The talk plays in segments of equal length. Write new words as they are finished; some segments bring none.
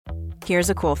Here's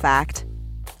a cool fact.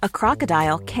 A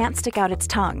crocodile can't stick out its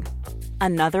tongue.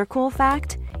 Another cool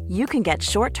fact, you can get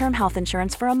short-term health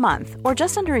insurance for a month or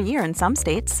just under a year in some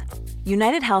states.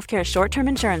 United Healthcare short-term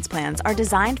insurance plans are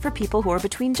designed for people who are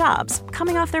between jobs,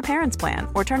 coming off their parents' plan,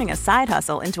 or turning a side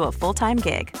hustle into a full-time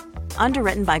gig.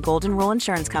 Underwritten by Golden Rule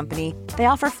Insurance Company, they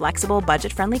offer flexible,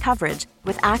 budget-friendly coverage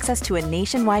with access to a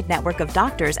nationwide network of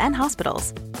doctors and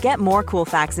hospitals. Get more cool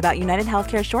facts about United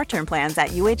Healthcare short-term plans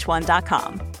at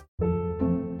uh1.com.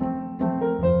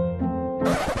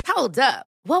 Hold up.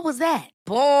 What was that?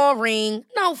 Boring.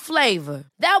 No flavor.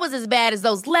 That was as bad as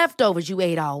those leftovers you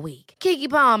ate all week. Keke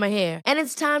Palmer here. And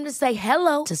it's time to say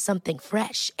hello to something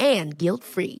fresh and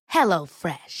guilt-free. Hello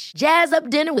Fresh. Jazz up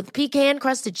dinner with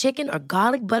pecan-crusted chicken or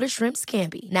garlic butter shrimp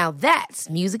scampi. Now that's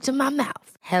music to my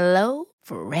mouth. Hello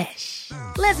Fresh.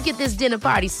 Let's get this dinner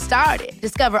party started.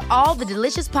 Discover all the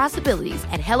delicious possibilities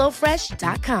at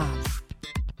hellofresh.com.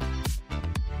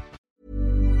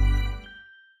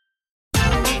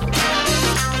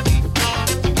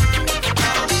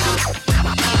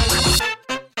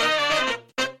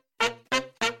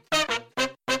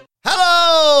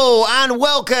 And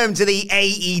welcome to the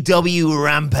AEW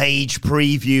Rampage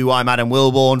preview. I'm Adam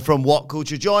Wilborn from What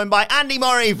Culture, joined by Andy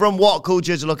Murray from What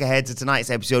Culture to look ahead to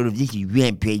tonight's episode of This Is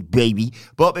Rampage, baby.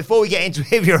 But before we get into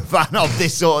it, if you're a fan of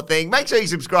this sort of thing, make sure you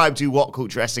subscribe to What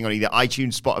Culture Wrestling on either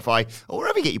iTunes, Spotify, or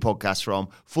wherever you get your podcasts from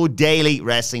for daily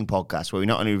wrestling podcasts, where we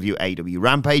not only review AEW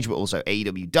Rampage, but also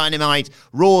AEW Dynamite,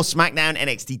 Raw, SmackDown,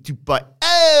 NXT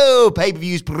 2.0,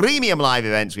 pay-per-views, premium live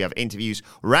events. We have interviews,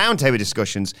 roundtable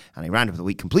discussions, and a roundup of the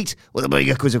week complete with a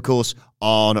mega quiz, of course,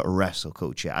 on Wrestle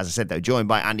Culture. As I said, though, joined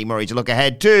by Andy Murray to look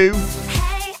ahead to...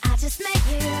 Hey, I just met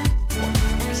you, and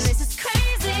this is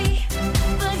crazy,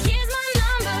 but here's my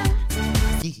number.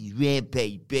 This is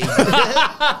Rampage, baby.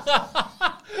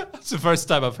 That's the first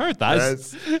time I've heard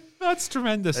that. That's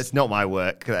tremendous. It's not my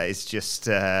work. That is just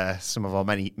some of our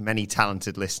many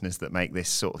talented listeners that make this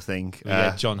sort of thing. We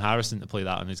get John Harrison to play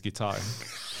that on his guitar.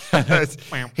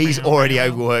 He's already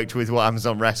overworked with what happens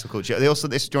on Wrestle Culture. They also,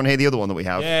 do you want to hear the other one that we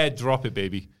have? Yeah, drop it,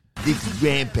 baby. This is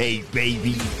Rampage,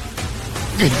 baby.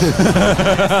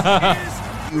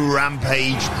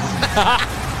 Rampage.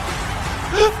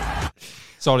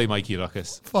 Sorry, Mikey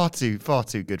Ruckus. Far too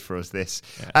good for us, this.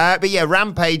 Yeah. But yeah,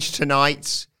 Rampage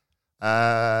tonight.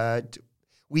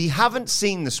 We haven't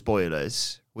seen the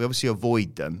spoilers. We obviously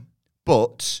avoid them.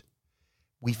 But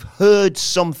we've heard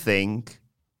something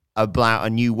about a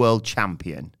new world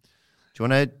champion. Do you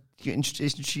want to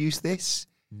introduce this?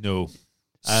 No.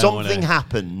 Something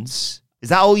happens. Is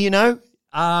that all you know?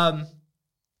 I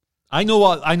know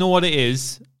what it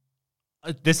is.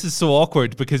 This is so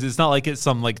awkward because it's not like it's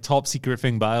some like top secret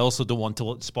thing, but I also don't want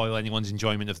to spoil anyone's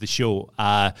enjoyment of the show.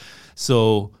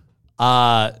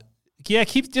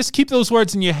 Keep those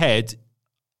words in your head.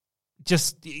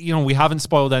 Just, we haven't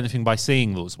spoiled anything by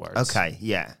saying those words. Okay,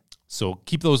 yeah. So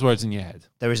keep those words in your head.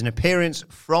 There is an appearance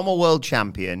from a world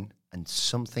champion and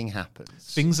something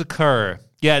happens. Things occur.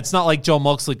 Yeah, it's not like Jon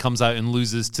Moxley comes out and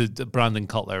loses to Brandon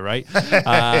Cutler, right?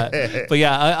 But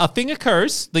yeah, a thing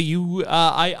occurs that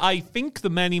I think the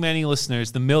many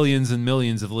listeners, the millions and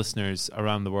millions of listeners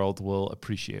around the world will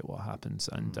appreciate what happens.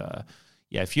 And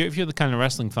if you're the kind of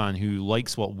wrestling fan who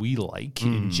likes what we like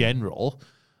in general,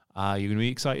 you're going to be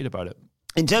excited about it.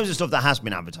 In terms of stuff that has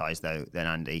been advertised, though, then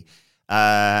Andy,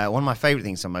 one of my favourite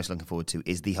things I'm most looking forward to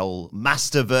is the whole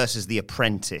Master versus the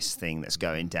Apprentice thing that's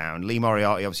going down. Lee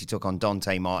Moriarty obviously took on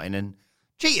Dante Martin and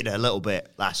cheated a little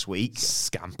bit last week.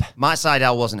 Scamp. Matt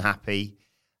Sydal wasn't happy.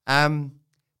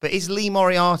 But is Lee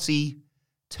Moriarty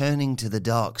turning to the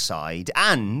dark side?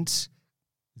 And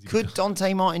could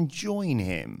Dante Martin join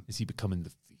him? Is he becoming the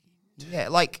Fiend? Yeah,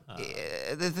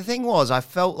 the thing was, I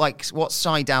felt like what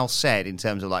Sydal said in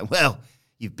terms of like, well,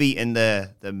 you've beaten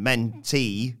the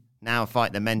mentee, now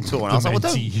fight the mentor. And I was like,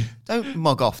 well, don't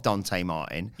mug off Dante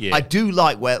Martin. Yeah. I do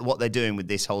like what they're doing with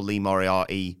this whole Lee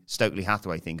Moriarty, Stokely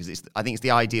Hathaway thing, because I think it's the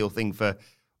ideal thing for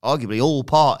arguably all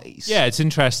parties. Yeah, it's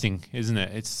interesting, isn't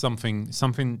it? It's something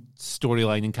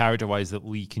storyline and character-wise that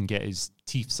Lee can get his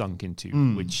teeth sunk into,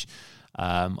 which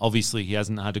obviously he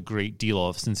hasn't had a great deal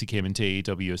of since he came into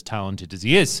AEW, as talented as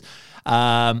he is.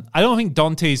 I don't think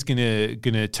Dante's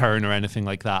gonna turn or anything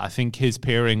like that. I think his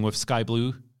pairing with Sky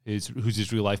Blue, who's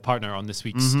his real life partner on this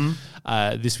week's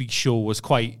show, was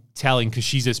quite telling because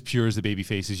she's as pure as a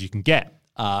babyface as you can get.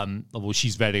 Although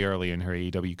she's very early in her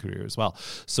AEW career as well.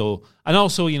 So, and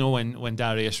also, when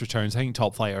Darius returns, I think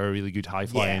Top Flight are a really good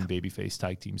high-flying babyface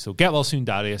tag team. So get well soon,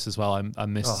 Darius, as well. I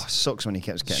missed. Oh, sucks when he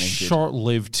kept getting injured.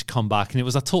 Short-lived comeback, and it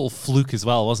was a total fluke as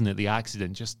well, wasn't it? The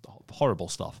accident, just horrible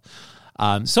stuff.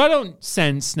 So I don't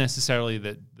sense necessarily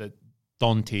that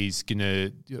Dante's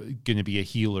gonna be a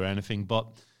heel or anything. But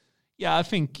yeah, I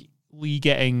think Lee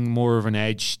getting more of an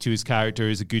edge to his character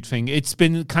is a good thing. It's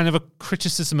been kind of a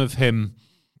criticism of him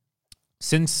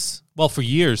for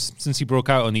years, since he broke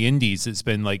out on the indies. It's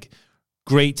been like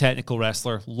great technical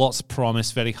wrestler, lots of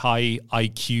promise, very high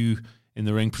IQ in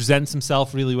the ring, presents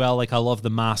himself really well. Like, I love the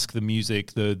mask, the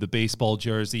music, the baseball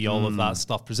jersey, all of that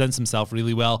stuff. Presents himself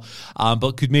really well,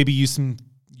 but could maybe use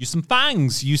some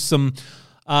fangs, use some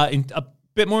a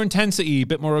bit more intensity, a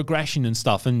bit more aggression and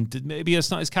stuff. And maybe it's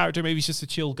not his character, maybe he's just a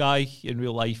chill guy in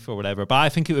real life or whatever. But I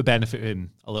think it would benefit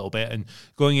him a little bit. And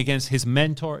going against his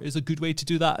mentor is a good way to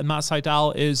do that. And Matt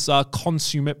Sydal is a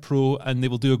consummate pro, and they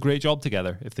will do a great job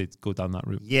together if they go down that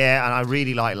route. Yeah, and I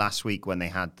really liked last week when they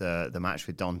had the match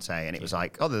with Dante, and it was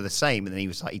like, oh, they're the same. And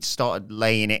then he'd started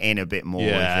laying it in a bit more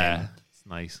with him. It's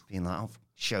nice. Being like, I'll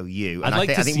show you. And I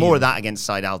think more of that against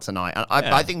Sydal tonight.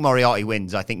 I think Moriarty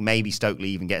wins. I think maybe Stokely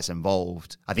even gets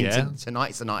involved. I think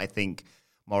tonight's the night I think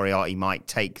Moriarty might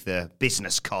take the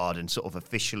business card and sort of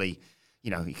officially,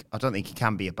 I don't think he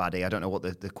can be a baddie. I don't know what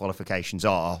the qualifications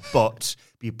are, but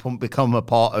you become a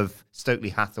part of Stokely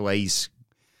Hathaway's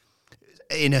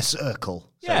inner circle,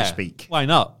 so to speak. Why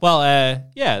not? Well,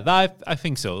 I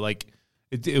think so. Like,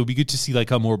 it would be good to see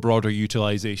like a more broader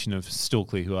utilization of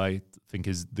Stokely, who I think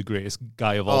is the greatest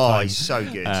guy of all time. Oh, he's so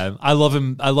good. I love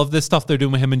him. I love this stuff they're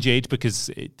doing with him and Jade, because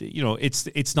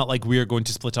it's not like we're going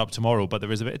to split up tomorrow, but there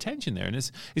is a bit of tension there, and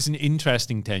it's an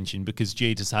interesting tension because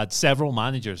Jade has had several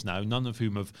managers now, none of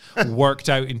whom have worked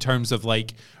out in terms of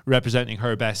like representing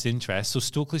her best interests. So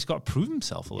Stokely's got to prove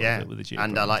himself a little bit with the Jade.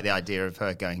 And I like the idea of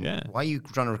her going, why are you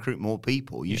trying to recruit more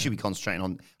people? You should be concentrating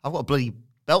on, I've got a bloody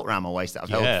belt around my waist that I've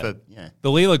held for, The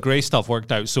Layla Gray stuff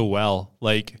worked out so well,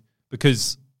 like,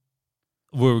 because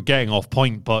we're getting off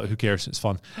point, but who cares? It's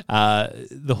fun.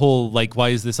 The whole, like, why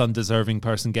is this undeserving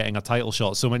person getting a title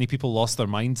shot? So many people lost their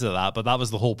minds at that, but that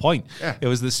was the whole point. Yeah. It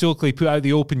was that Stokely put out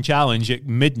the open challenge at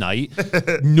midnight.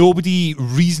 Nobody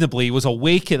reasonably was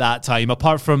awake at that time,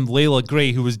 apart from Layla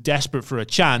Gray, who was desperate for a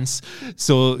chance.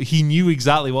 So he knew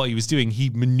exactly what he was doing. He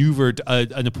maneuvered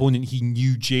an opponent he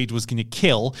knew Jade was going to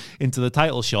kill into the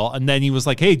title shot, and then he was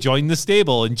like, hey, join the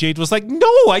stable. And Jade was like, no,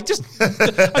 I just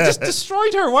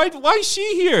destroyed her. Why is she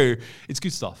here? It's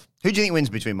good stuff. Who do you think wins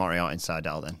between Moriarty and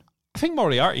Sydal then? I think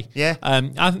Moriarty. Yeah.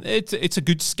 It's a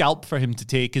good scalp for him to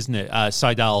take, isn't it?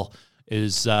 Sydal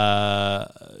is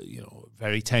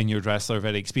very tenured wrestler,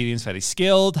 very experienced, very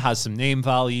skilled, has some name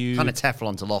value. Kind of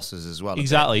Teflon to losses as well.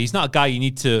 Exactly. He's not a guy you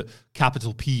need to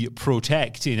capital P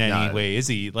protect in any way, is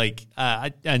he? Like,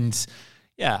 I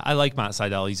like Matt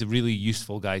Sydal. He's a really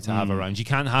useful guy to have around. You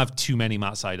can't have too many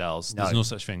Matt Sydals. There's no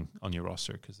such thing on your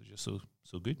roster because they're just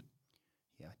so good.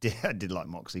 Yeah, I did like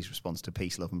Moxley's response to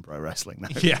peace, love, and pro wrestling.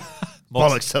 Though. Yeah.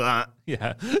 Bollocks to that.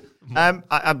 Yeah.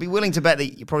 I'd be willing to bet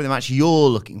that probably the match you're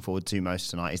looking forward to most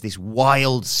tonight is this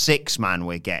wild six-man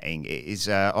we're getting. It is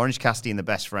Orange Cassidy and the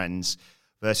Best Friends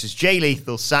versus Jay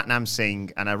Lethal, Satnam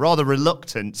Singh, and a rather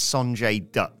reluctant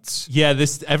Sanjay Dutt. Yeah,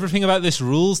 everything about this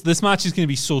rules. This match is going to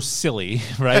be so silly,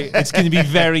 right? It's going to be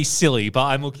very silly, but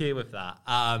I'm okay with that.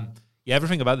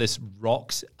 Everything about this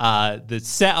rocks. The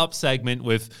setup segment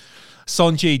with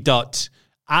Sanjay Dutt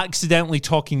accidentally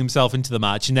talking himself into the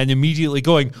match and then immediately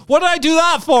going, what did I do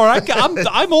that for?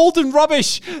 I'm old and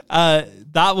rubbish.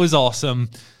 That was awesome.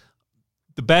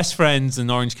 The Best Friends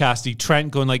and Orange Cassidy,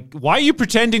 Trent going like, why are you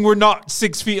pretending we're not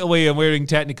 6 feet away and wearing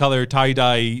Technicolor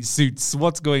tie-dye suits?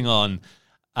 What's going on?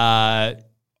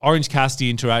 Orange Cassidy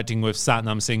interacting with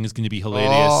Satnam Singh is going to be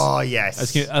hilarious. Oh,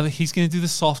 yes. He's going to do the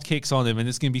soft kicks on him, and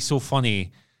it's going to be so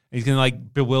funny. He's going to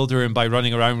like bewilder him by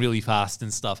running around really fast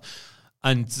and stuff.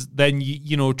 And then,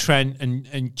 Trent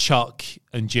and Chuck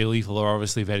and Jay Lethal are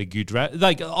obviously very good.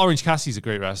 Like, Orange Cassidy's a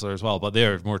great wrestler as well, but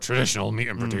they're more traditional meat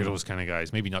and potatoes kind of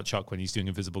guys. Maybe not Chuck when he's doing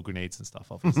invisible grenades and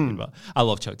stuff, obviously. But I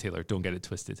love Chuck Taylor. Don't get it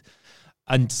twisted.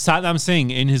 And Satnam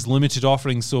Singh, in his limited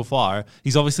offerings so far,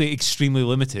 he's obviously extremely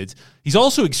limited. He's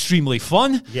also extremely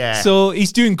fun. Yeah. So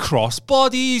he's doing cross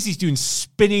bodies. He's doing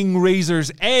spinning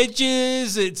razor's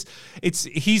edges.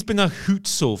 He's been a hoot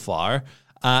so far.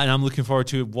 And I'm looking forward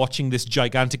to watching this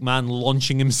gigantic man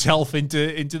launching himself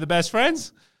into the Best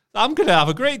Friends. I'm going to have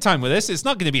a great time with this. It's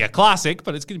not going to be a classic,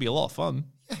 but it's going to be a lot of fun.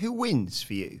 Who wins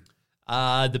for you?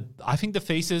 I think the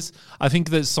faces. I think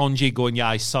that Sanjay going,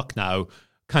 I suck now,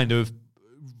 kind of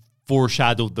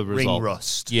foreshadowed the result. Ring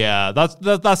rust. Yeah, that's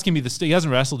going to be the story. He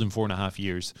hasn't wrestled in 4.5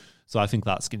 years, so I think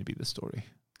that's going to be the story.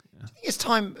 Yeah. I think it's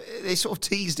time, they sort of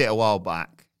teased it a while back.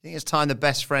 I think it's time the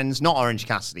Best Friends, not Orange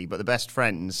Cassidy, but the Best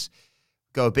Friends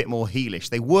go a bit more heelish.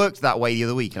 They worked that way the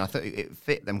other week, and I thought it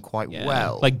fit them quite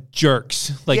well. Like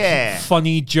jerks, like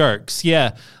funny jerks.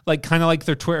 Yeah, like kind of like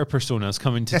their Twitter personas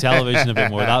coming to television a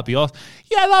bit more. That'd be awesome.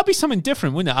 Yeah, that'd be something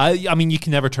different, wouldn't it? I mean, you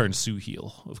can never turn Sue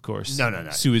heel, of course. No.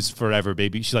 Sue is forever,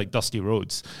 baby. She's like Dusty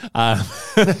Rhodes.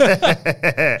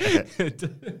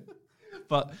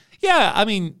 But yeah, I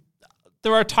mean,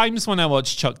 there are times when I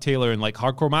watch Chuck Taylor in like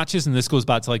hardcore matches, and this goes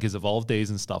back to like his Evolve days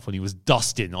and stuff when he was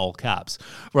dusting all caps,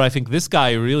 where I think this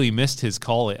guy really missed his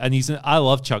calling. And I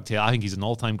love Chuck Taylor. I think he's an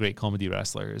all-time great comedy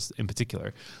wrestler in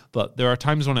particular. But there are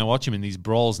times when I watch him in these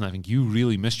brawls and I think you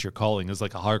really missed your calling as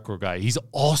like a hardcore guy. He's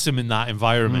awesome in that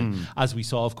environment, as we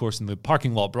saw, of course, in the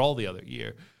parking lot brawl the other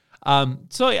year.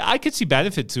 So I could see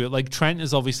benefit to it. Like Trent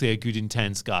is obviously a good,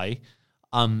 intense guy.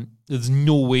 There's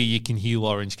no way you can heal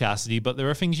Orange Cassidy, but there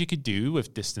are things you could do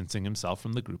with distancing himself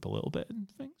from the group a little bit and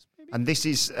things. Maybe. And this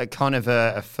is a kind of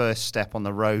a first step on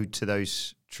the road to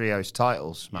those trios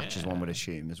titles matches, one would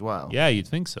assume, as well. Yeah, you'd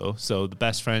think so. So the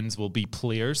best friends will be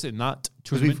players in that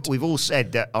tournament. We've all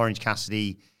said that Orange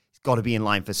Cassidy has got to be in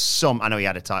line for some. I know he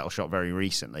had a title shot very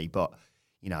recently, but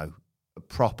a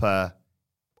proper.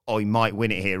 Or he might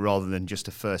win it here rather than just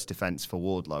a first defense for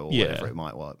Wardlow or whatever it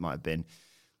might have been.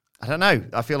 I don't know.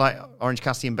 I feel like Orange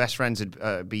Cassidy and Best Friends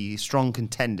would be strong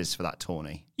contenders for that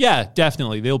tourney. Yeah,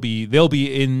 definitely. They'll be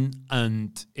in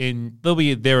they'll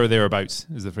be there or thereabouts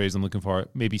is the phrase I'm looking for.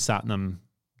 Maybe Satnam,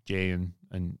 Jay and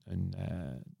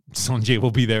Sanjay will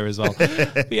be there as well.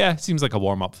 But yeah, it seems like a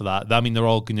warm up for that. I mean, they're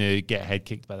all going to get head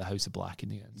kicked by the House of Black in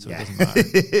the end, so it doesn't matter.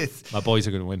 My boys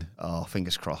are going to win. Oh,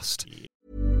 fingers crossed. Yeah.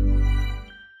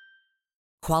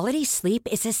 Quality sleep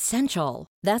is essential.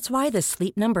 That's why the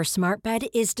Sleep Number Smart Bed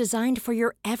is designed for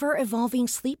your ever-evolving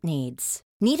sleep needs.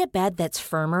 Need a bed that's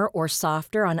firmer or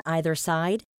softer on either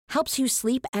side? Helps you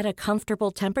sleep at a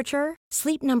comfortable temperature?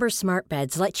 Sleep Number Smart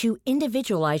Beds let you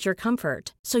individualize your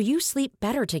comfort, so you sleep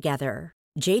better together.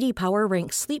 J.D. Power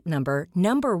ranks Sleep Number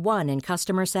number 1 in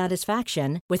customer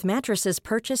satisfaction with mattresses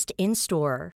purchased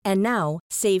in-store. And now,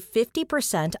 save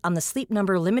 50% on the Sleep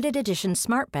Number Limited Edition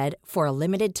Smart Bed for a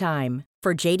limited time.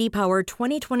 For J.D. Power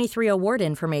 2023 award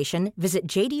information, visit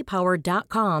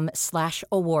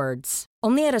jdpower.com/awards.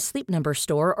 Only at a Sleep Number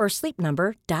store or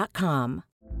sleepnumber.com.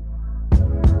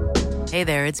 Hey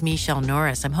there, it's Michelle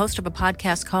Norris. I'm host of a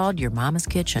podcast called Your Mama's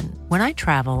Kitchen. When I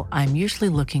travel, I'm usually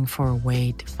looking for a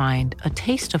way to find a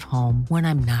taste of home when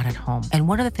I'm not at home. And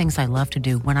one of the things I love to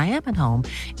do when I am at home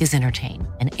is entertain.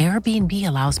 And Airbnb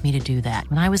allows me to do that.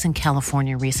 When I was in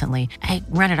California recently, I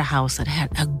rented a house that had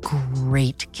a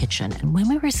great kitchen. And when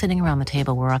we were sitting around the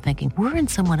table, we were all thinking, we're in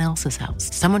someone else's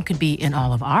house. Someone could be in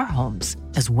all of our homes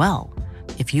as well.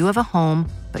 If you have a home,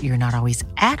 but you're not always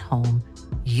at home,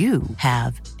 you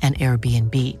have an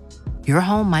Airbnb. Your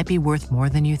home might be worth more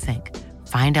than you think.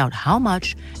 Find out how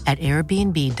much at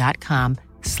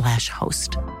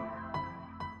airbnb.com/host.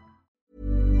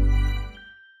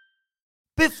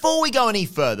 Before we go any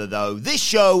further, though, this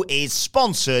show is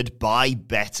sponsored by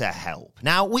BetterHelp.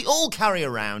 Now, we all carry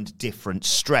around different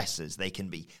stressors. They can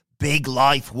be big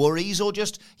life worries or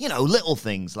just, little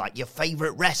things like your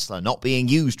favorite wrestler not being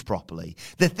used properly.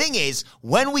 The thing is,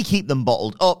 when we keep them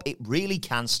bottled up, it really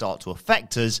can start to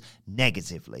affect us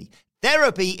negatively.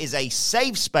 Therapy is a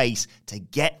safe space to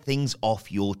get things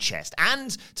off your chest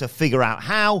and to figure out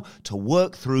how to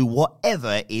work through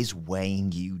whatever is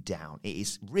weighing you down. It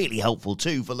is really helpful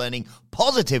too for learning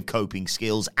positive coping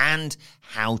skills and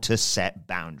how to set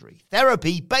boundaries.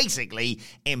 Therapy basically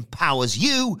empowers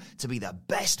you to be the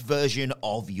best version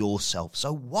of yourself.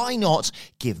 So why not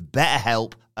give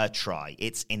BetterHelp a try?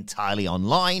 It's entirely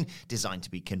online, designed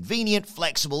to be convenient,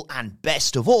 flexible, and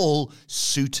best of all,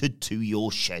 suited to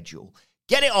your schedule.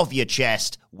 Get it off your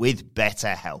chest with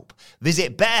BetterHelp.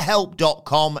 Visit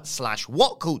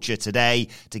betterhelp.com/whatculture today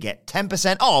to get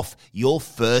 10% off your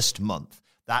first month.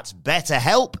 That's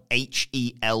BetterHelp,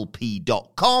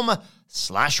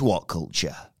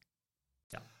 HELP.com/whatculture.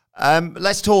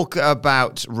 Let's talk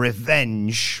about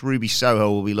revenge. Ruby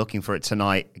Soho will be looking for it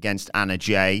tonight against Anna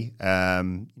Jay.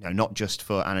 Not just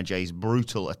for Anna Jay's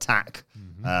brutal attack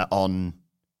on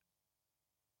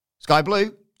Sky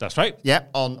Blue. That's right. Yeah,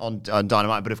 on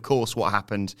Dynamite. But of course, what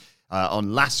happened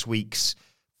on last week's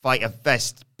Fighter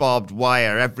Fest barbed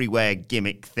wire everywhere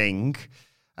gimmick thing.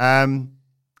 How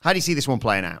do you see this one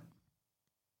playing out?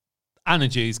 Anna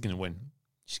Jay's going to win.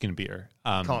 She's going to beat her.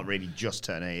 Can't really just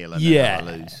turn a heel and then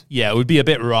lose. Yeah, it would be a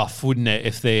bit rough, wouldn't it,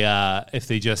 if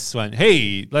they just went,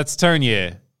 hey, let's turn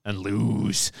you and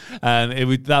lose.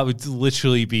 That would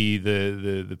literally be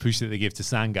the push that they gave to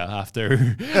Sanga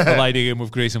after aligning him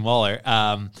with Grayson Waller.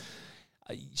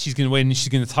 She's going to win. She's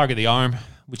going to target the arm,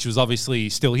 which was obviously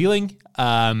still healing.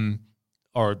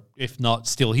 or if not,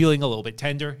 still healing, a little bit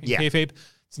tender in kayfabe.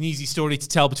 It's an easy story to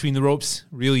tell between the ropes.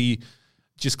 Really,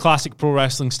 just classic pro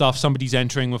wrestling stuff. Somebody's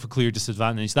entering with a clear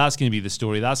disadvantage. That's going to be the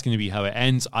story. That's going to be how it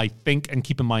ends, I think. And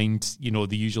keep in mind,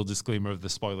 the usual disclaimer of the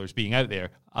spoilers being out there.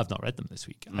 I've not read them this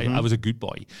week. I was a good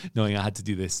boy knowing I had to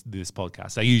do this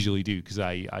podcast. I usually do because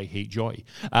I hate joy.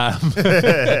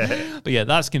 But yeah,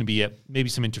 that's going to be it. Maybe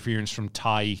some interference from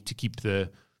Ty to keep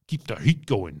the heat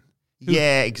going.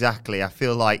 Yeah, exactly. I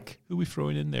feel like... Who are we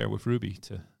throwing in there with Ruby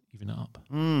to even it up?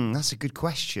 That's a good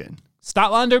question.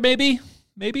 Statlander, maybe?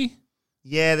 Maybe?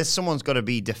 Yeah, someone's got to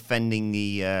be defending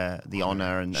the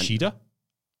honor and Shida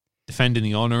defending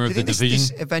the honor of the division.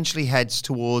 This eventually heads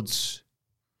towards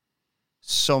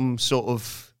some sort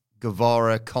of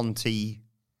Guevara, Conti,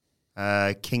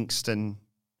 Kingston,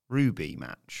 Ruby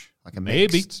match, like a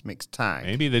mixed tag.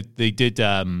 Maybe they did.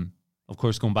 Of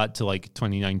course, going back to like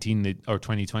 2019 or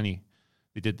 2020,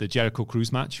 they did the Jericho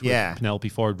Cruise match with Penelope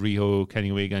Ford, Riho,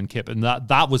 Kenny Omega, and Kip, and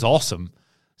that was awesome.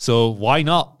 So why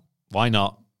not? Why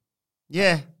not?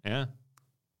 Yeah. Yeah.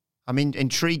 I'm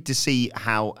intrigued to see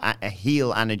how a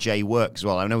heel Anna Jay works as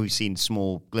well. I know we've seen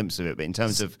small glimpses of it, but in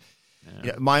terms of...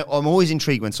 I'm always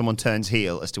intrigued when someone turns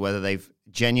heel as to whether they've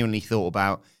genuinely thought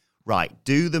about, right,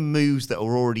 do the moves that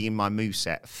are already in my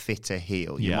moveset fit a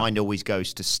heel? Your mind always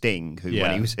goes to Sting, who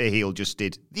when he was a heel just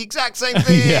did the exact same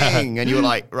thing. And you were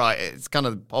like, right, it's kind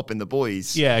of popping the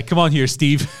boys. Yeah, come on here,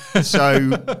 Steve.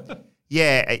 So...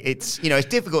 Yeah, it's it's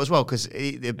difficult as well because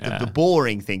the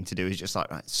boring thing to do is just like,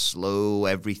 right, slow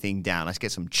everything down. Let's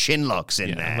get some chin locks in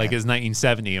there. Like it's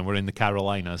 1970 and we're in the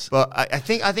Carolinas. But I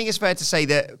think it's fair to say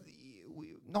that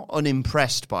not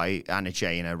unimpressed by Anna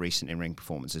Jay in her recent in-ring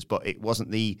performances, but it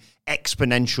wasn't the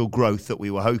exponential growth that we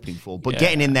were hoping for. But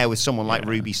getting in there with someone like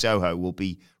Ruby Soho will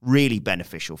be really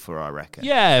beneficial for her, I reckon.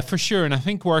 Yeah, for sure. And I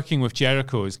think working with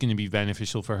Jericho is going to be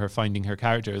beneficial for her finding her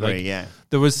character.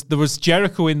 There was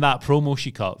Jericho in that promo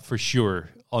she cut for sure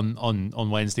on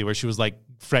Wednesday where she was like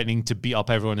threatening to beat up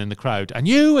everyone in the crowd. And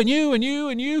you, and you, and you,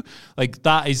 and you. Like,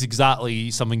 that is exactly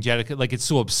something Jericho... Like, it's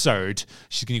so absurd.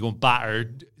 She's going to go and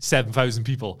batter 7,000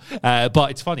 people.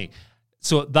 But it's funny.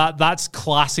 So that's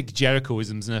classic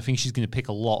Jericho-isms, and I think she's going to pick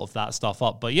a lot of that stuff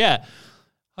up. But yeah,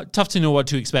 tough to know what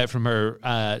to expect from her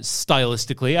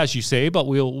stylistically, as you say, but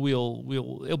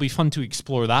it'll be fun to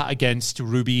explore that against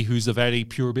Ruby, who's a very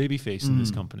pure babyface in this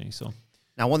company, so...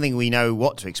 Now, one thing we know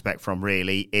what to expect from,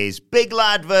 really, is big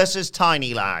lad versus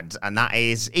tiny lad. And that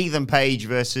is Ethan Page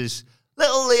versus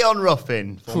little Leon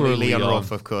Ruffin. Formerly Leon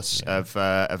Ruff, of course, of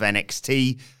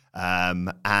NXT.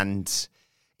 And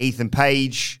Ethan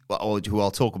Page, who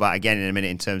I'll talk about again in a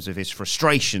minute in terms of his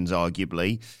frustrations,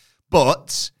 arguably.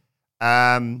 But,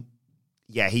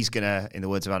 he's going to, in the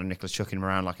words of Adam Nicholas, chucking him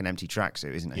around like an empty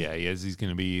tracksuit, isn't he? Yeah, he is. He's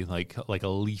going to be like a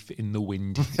leaf in the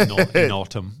wind in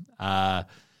autumn.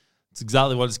 It's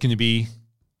exactly what it's going to be.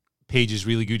 Page is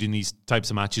really good in these types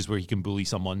of matches where he can bully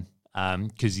someone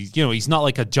because he's not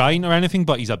like a giant or anything,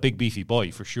 but he's a big beefy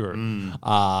boy for sure. And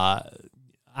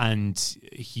that's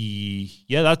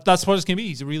what it's going to be.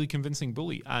 He's a really convincing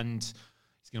bully, and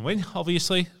he's going to win.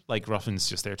 Obviously, like Ruffin's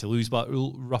just there to lose, but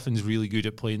Ruffin's really good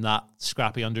at playing that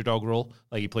scrappy underdog role.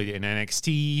 Like he played it in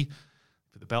NXT,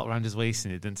 put the belt around his waist,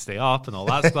 and it didn't stay up, and all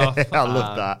that stuff. I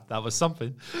love that. That was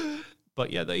something. But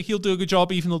yeah, he'll do a good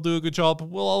job. Ethan will do a good job.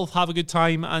 We'll all have a good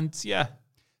time. And yeah.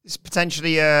 It's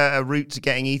potentially a route to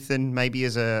getting Ethan maybe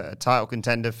as a title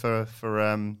contender for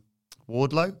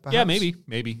Wardlow, perhaps? Yeah,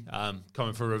 maybe.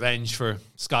 Coming for revenge for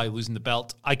Sky losing the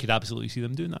belt. I could absolutely see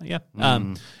them doing that, yeah.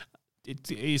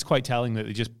 It is quite telling that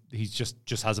he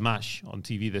just has a match on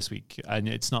TV this week. And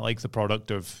it's not like the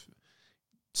product of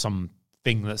some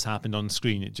thing that's happened on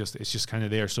screen. It's just kind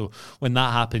of there. So when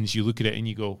that happens, you look at it and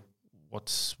you go,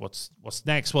 What's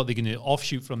next? What are they going to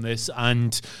offshoot from this?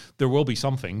 And there will be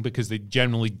something because they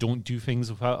generally don't do things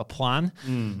without a plan.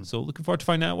 So looking forward to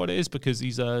finding out what it is because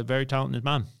he's a very talented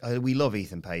man. We love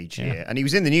Ethan Page here. And he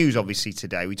was in the news, obviously,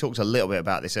 today. We talked a little bit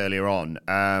about this earlier on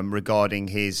regarding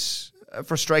his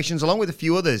frustrations, along with a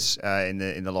few others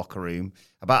in the locker room,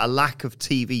 about a lack of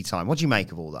TV time. What do you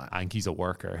make of all that? I think he's a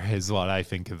worker, is what I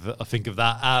think of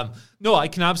that. No, I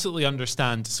can absolutely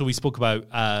understand. So we spoke about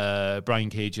Brian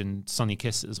Cage and Sonny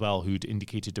Kiss as well, who'd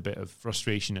indicated a bit of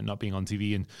frustration at not being on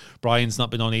TV. And Brian's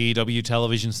not been on AEW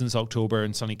television since October,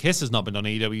 and Sonny Kiss has not been on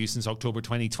AEW since October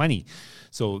 2020.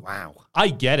 So wow. I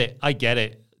get it.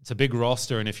 It's a big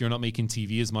roster, and if you're not making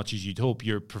TV as much as you'd hope,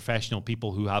 you're professional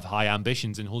people who have high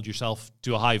ambitions and hold yourself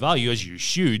to a high value, as you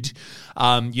should.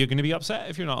 You're going to be upset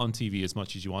if you're not on TV as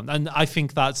much as you want. And I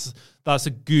think that's a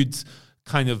good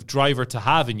kind of driver to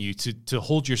have in you to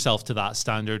hold yourself to that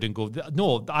standard and go,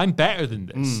 no, I'm better than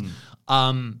this.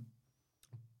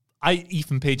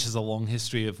 Ethan Page has a long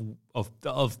history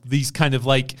of these kind of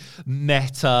like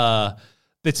meta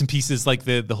bits and pieces, like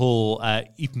the whole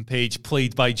Ethan Page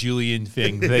played by Julian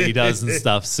thing that he does and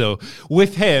stuff. So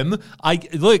with him,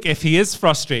 look, if he is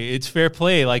frustrated, it's fair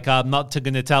play. Like, I'm not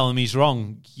going to tell him he's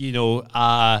wrong,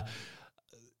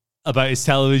 about his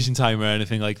television time or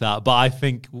anything like that. But I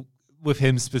think with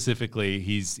him specifically,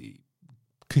 he's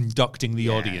conducting the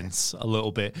audience a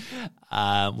little bit,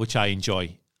 which I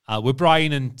enjoy. With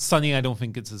Brian and Sonny, I don't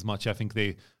think it's as much. I think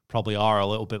they probably are a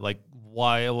little bit like,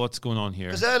 what's going on here?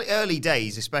 Because early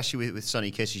days, especially with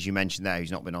Sonny Kiss, as you mentioned there, who's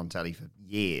not been on telly for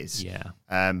years. Yeah,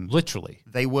 literally.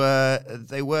 They were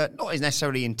not as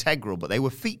necessarily integral, but they were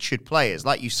featured players.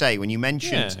 Like you say, when you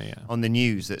mentioned on the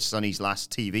news that Sonny's last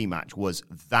TV match was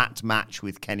that match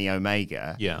with Kenny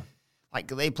Omega. Yeah. Like,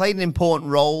 they played an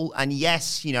important role, and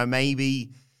yes,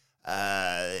 maybe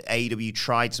AEW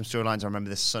tried some storylines. I remember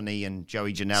the Sonny and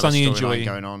Joey Janela storyline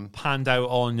going on. Panned out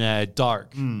on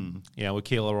Dark, with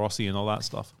Kayla Rossi and all that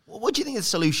stuff. What do you think the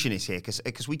solution is here?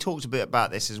 Because we talked a bit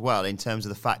about this as well, in terms of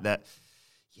the fact that,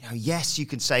 yes, you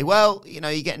can say, well, you're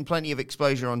getting plenty of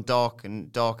exposure on Dark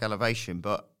and Dark Elevation,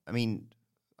 but, I mean,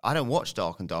 I don't watch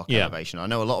Dark and Dark Elevation. I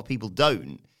know a lot of people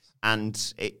don't,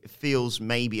 and it feels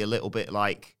maybe a little bit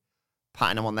like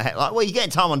patting them on the head. Like, well, you're getting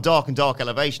time on Dark and Dark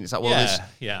Elevation. It's like, well,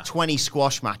 there's 20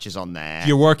 squash matches on there.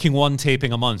 You're working one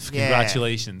taping a month.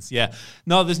 Congratulations. Yeah.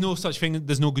 No, there's no such thing.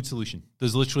 There's no good solution.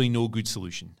 There's literally no good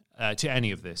solution to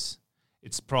any of this.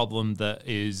 It's a problem that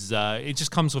is, it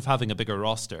just comes with having a bigger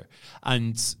roster.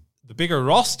 And the bigger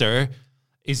roster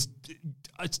is,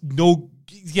 I guess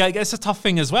it's a tough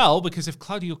thing as well, because if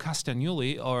Claudio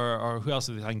Castagnoli or who else,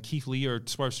 and Keith Lee or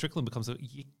Swerve Strickland becomes,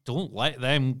 you don't let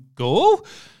them go.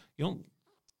 You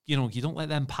don't let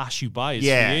them pass you by as free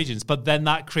agents. But then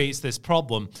that creates this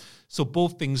problem. So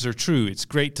both things are true. It's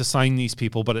great to sign these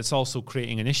people, but it's also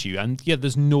creating an issue. And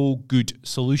there's no good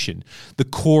solution. The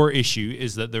core issue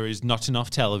is that there is not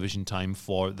enough television time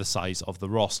for the size of the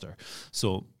roster.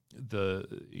 So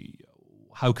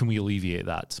how can we alleviate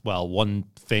that? Well, one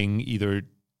thing, either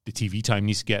the TV time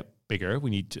needs to get bigger.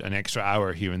 We need an extra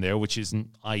hour here and there, which isn't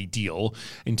ideal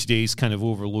in today's kind of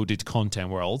overloaded content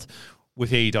world.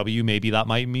 With AEW, maybe that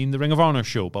might mean the Ring of Honor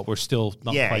show, but we're still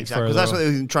not quite further. Because that's what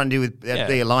they were trying to do with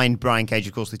they aligned Brian Cage,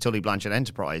 of course, with Tully Blanchard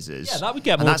Enterprises. Yeah, that would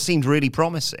get more. And that seemed really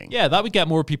promising. Yeah, that would get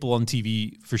more people on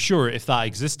TV for sure if that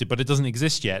existed, but it doesn't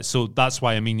exist yet. So that's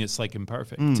why it's like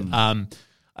imperfect. And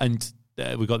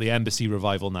we got the Embassy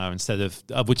revival now instead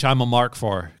of which I'm a mark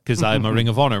for because I'm a Ring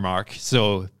of Honor mark.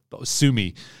 So sue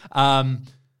me.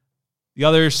 The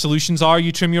other solutions are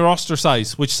you trim your roster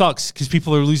size, which sucks because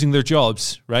people are losing their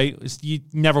jobs, right? You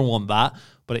never want that,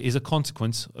 but it is a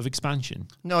consequence of expansion.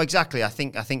 No, exactly. I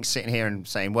think sitting here and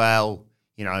saying, well,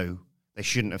 they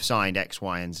shouldn't have signed X,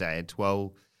 Y, and Z.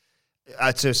 Well,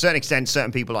 to a certain extent,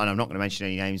 certain people, and I'm not going to mention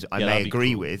any names, I may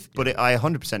agree with, but I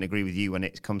 100% agree with you when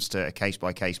it comes to a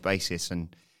case-by-case basis.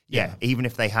 And even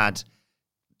if they had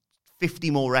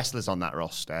 50 more wrestlers on that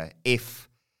roster, if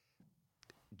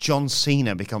John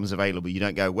Cena becomes available, you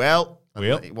don't go, well,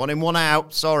 one in, one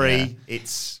out. Sorry.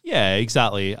 It's... Yeah,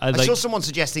 exactly. I saw someone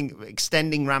suggesting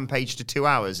extending Rampage to 2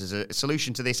 hours as a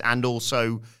solution to this and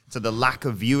also to the lack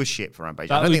of viewership for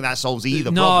Rampage. I don't think that solves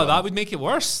either problem. No, that would make it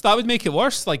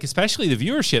worse. Like, especially the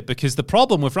viewership, because the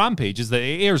problem with Rampage is that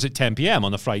it airs at 10 p.m.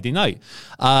 on a Friday night.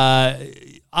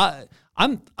 If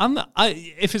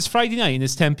it's Friday night and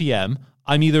it's 10 p.m.,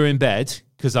 I'm either in bed,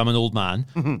 because I'm an old man,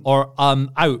 or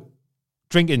I'm out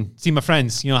drinking, seeing my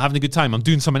friends, having a good time. I'm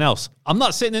doing something else. I'm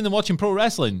not sitting in and watching pro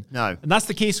wrestling. No. And that's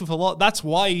the case with a lot. That's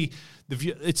why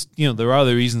there are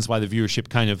other reasons why the viewership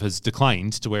kind of has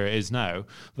declined to where it is now.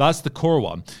 That's the core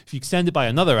one. If you extend it by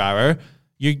another hour,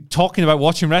 you're talking about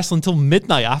watching wrestling until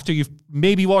midnight after you've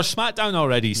maybe watched SmackDown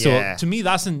already. So to me,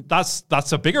 that's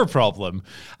a bigger problem.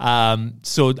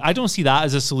 So I don't see that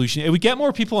as a solution. It would get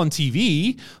more people on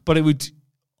TV, but it would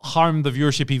harm the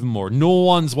viewership even more. No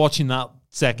one's watching that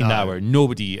second hour.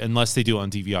 Nobody, unless they do it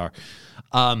on DVR.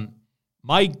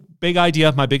 My big idea,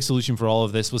 my big solution for all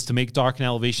of this was to make Dark and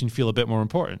Elevation feel a bit more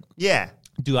important. Yeah.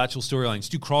 Do actual storylines.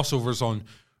 Do crossovers on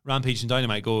Rampage and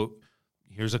Dynamite. Go,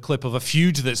 here's a clip of a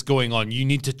feud that's going on. You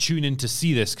need to tune in to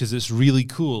see this because it's really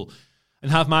cool.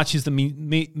 And have matches that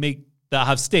make that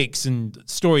have stakes and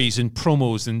stories and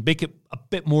promos and make it a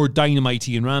bit more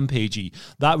dynamite-y and rampagey.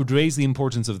 That would raise the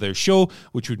importance of their show,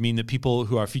 which would mean that people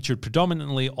who are featured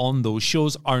predominantly on those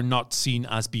shows are not seen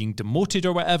as being demoted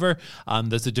or whatever.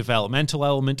 There's a developmental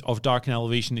element of Dark and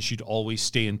Elevation that should always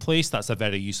stay in place. That's a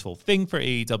very useful thing for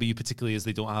AEW, particularly as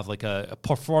they don't have like a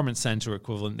performance center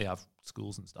equivalent. They have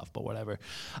schools and stuff, but whatever.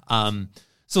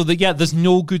 So there's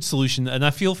no good solution, and I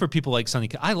feel for people like Sonny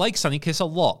Kiss. I like Sonny Kiss a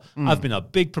lot. I've been a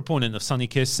big proponent of Sonny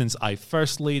Kiss since I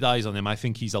first laid eyes on him. I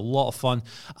think he's a lot of fun.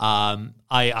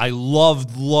 I loved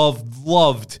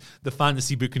the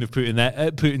fantasy booking of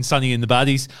putting Sonny in the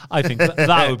baddies. I think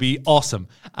that would be awesome.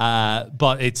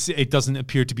 But it doesn't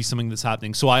appear to be something that's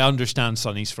happening. So I understand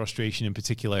Sonny's frustration in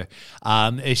particular.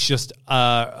 It's just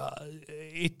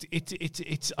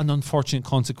it's an unfortunate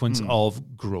consequence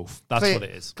of growth. That's what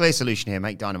it is. Clear solution here.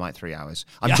 Make Dynamite 3 hours.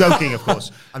 I'm joking, of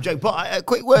course. I'm joking. But a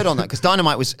quick word on that, because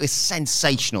Dynamite was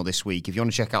sensational this week. If you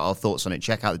want to check out our thoughts on it,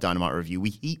 check out the Dynamite review.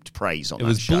 We heaped praise on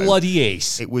that show. It was bloody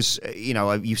ace. It was,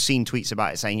 you've seen tweets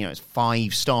about it saying, it's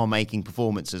 5-star making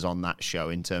performances on that show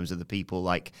in terms of the people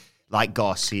like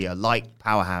Garcia, like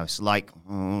Powerhouse, like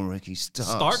Ricky Starks.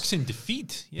 Starks in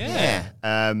defeat. Yeah.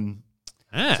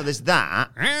 So there's that.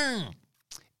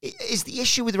 Is the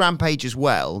issue with Rampage as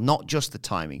well, not just the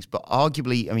timings, but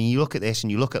arguably, I mean, you look at this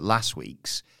and you look at last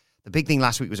week's, the big thing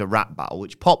last week was a rap battle,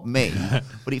 which popped me,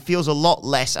 but it feels a lot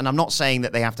less, and I'm not saying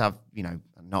that they have to have,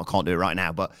 I can't do it right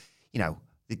now, but,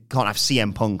 they can't have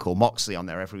CM Punk or Moxley on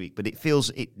there every week, but it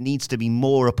feels it needs to be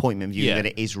more appointment viewing than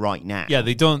it is right now. Yeah,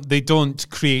 they don't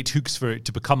create hooks for it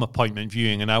to become appointment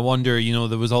viewing, and I wonder,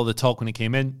 there was all the talk when it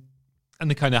came in, and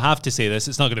they kind of have to say this,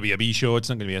 it's not going to be a B show, it's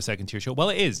not going to be a second-tier show. Well,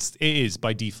 it is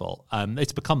by default.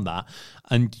 It's become that.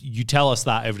 And you tell us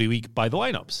that every week by the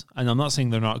lineups. And I'm not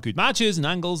saying they're not good matches and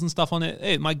angles and stuff on it.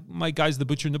 Hey, my guys, The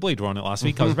Butcher and the Blade, were on it last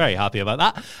week. I was very happy about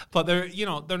that. But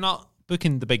they're not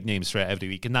booking the big names for it every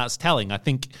week, and that's telling. I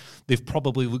think they've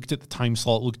probably looked at the time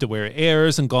slot, looked at where it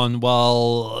airs, and gone,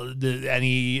 well,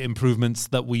 any improvements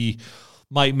that we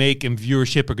might make in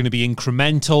viewership are going to be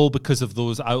incremental because of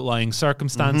those outlying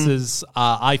circumstances.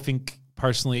 I think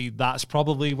personally that's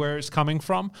probably where it's coming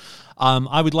from.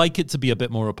 I would like it to be a bit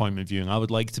more appointment viewing. I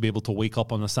would like to be able to wake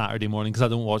up on a Saturday morning, because I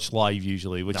don't watch live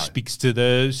usually, which speaks to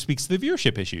the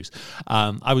viewership issues.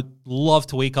 I would love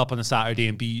to wake up on a Saturday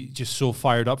and be just so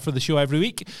fired up for the show every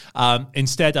week.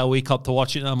 Instead, I wake up to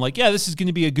watch it and I'm like, yeah, this is going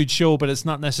to be a good show, but it's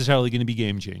not necessarily going to be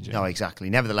game changing. No,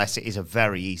 exactly. Nevertheless, it is a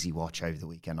very easy watch over the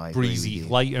weekend. I agree with you.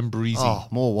 Light and breezy. Oh,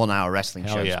 more 1 hour wrestling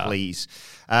shows, please.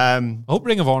 I hope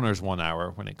Ring of Honor is 1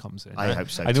 hour when it comes in. I hope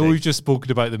so. I know we've just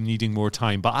spoken about them needing more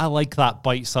time, but I like that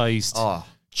bite-sized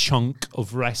chunk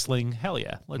of wrestling. Hell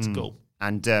yeah, let's go.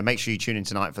 And make sure you tune in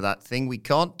tonight for that thing we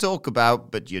can't talk about,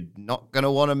 but you're not going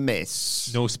to want to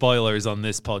miss. No spoilers on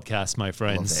this podcast, my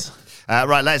friends.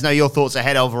 Right, let us know your thoughts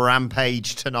ahead of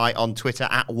Rampage tonight on Twitter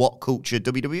at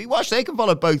WhatCultureWWE. Watch, they can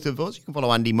follow both of us. You can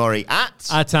follow Andy Murray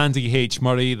at Andy H.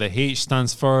 Murray. The H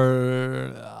stands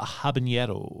for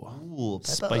habanero. Ooh,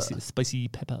 pepper. Spicy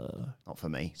pepper. Not for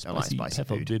me. Don't like spicy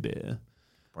pepper, food. Baby.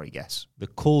 Probably guess. The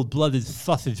cold-blooded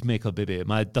sausage maker, baby.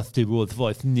 My dusty road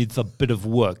voice needs a bit of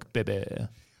work, baby.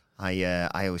 I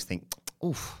always think,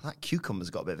 oof, that cucumber's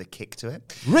got a bit of a kick to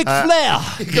it. Ric Flair!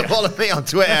 You can follow me on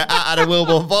Twitter at Adam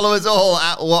Wilborn. Follow us all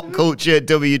at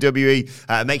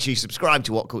WhatCultureWWE. Make sure you subscribe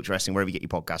to What Culture Wrestling wherever you get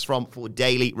your podcasts from for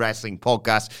daily wrestling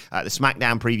podcasts. The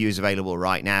SmackDown preview is available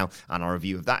right now, and our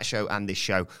review of that show and this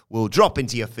show will drop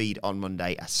into your feed on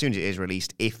Monday as soon as it is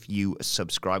released if you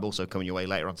subscribe. Also coming your way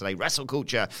later on today, Wrestle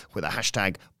Culture with a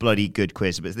hashtag Bloody Good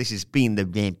Quiz. But this has been the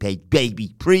Rampage Baby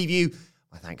preview.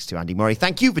 My thanks to Andy Murray.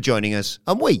 Thank you for joining us,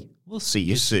 and we'll see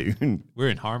you soon. We're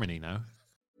in harmony now.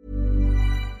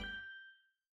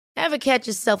 Ever catch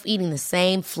yourself eating the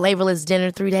same flavorless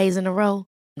dinner 3 days in a row?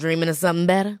 Dreaming of something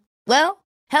better? Well,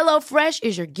 HelloFresh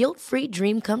is your guilt-free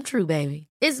dream come true, baby.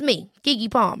 It's me, Keke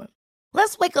Palmer.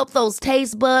 Let's wake up those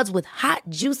taste buds with hot,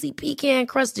 juicy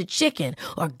pecan-crusted chicken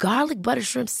or garlic butter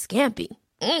shrimp scampi.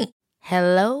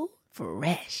 Hello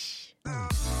Fresh.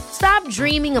 Stop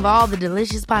dreaming of all the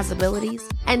delicious possibilities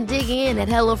and dig in at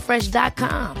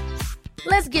HelloFresh.com.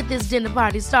 Let's get this dinner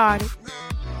party started.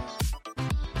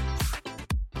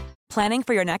 Planning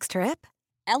for your next trip?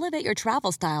 Elevate your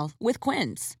travel style with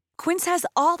Quince. Quince has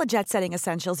all the jet-setting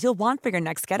essentials you'll want for your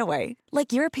next getaway,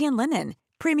 like European linen,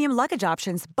 premium luggage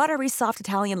options, buttery soft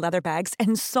Italian leather bags,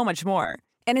 and so much more.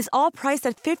 And is all priced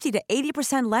at 50 to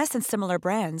 80% less than similar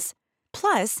brands.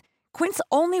 Plus, Quince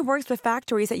only works with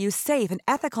factories that use safe and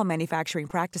ethical manufacturing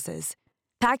practices.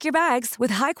 Pack your bags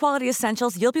with high-quality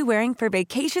essentials you'll be wearing for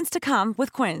vacations to come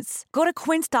with Quince. Go to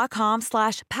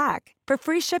quince.com/pack for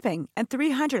free shipping and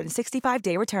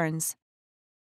 365-day returns.